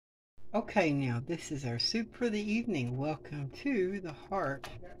Okay, now this is our soup for the evening. Welcome to the heart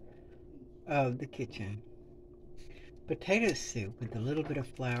of the kitchen. Potato soup with a little bit of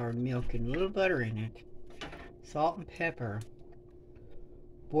flour, milk, and a little butter in it. Salt and pepper.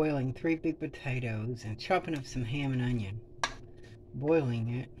 Boiling 3 big potatoes and chopping up some ham and onion. Boiling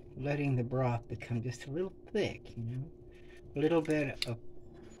it, letting the broth become just a little thick, A little bit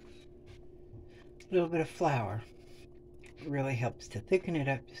of flour really helps to thicken it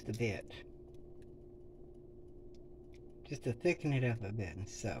up just a bit. Just to thicken it up a bit, and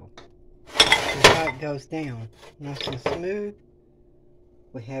so how it goes down nice and smooth.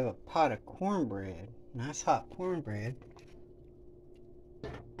 We have a pot of cornbread, nice hot cornbread.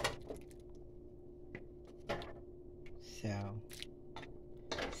 So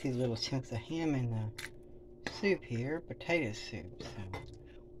see little chunks of ham in the soup here, potato soup. So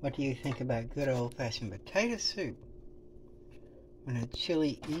what do you think about good old-fashioned potato soup on a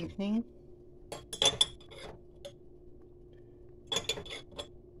chilly evening?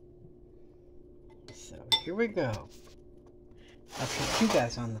 So here we go. I'll catch you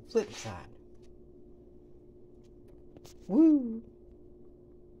guys on the flip side. Woo!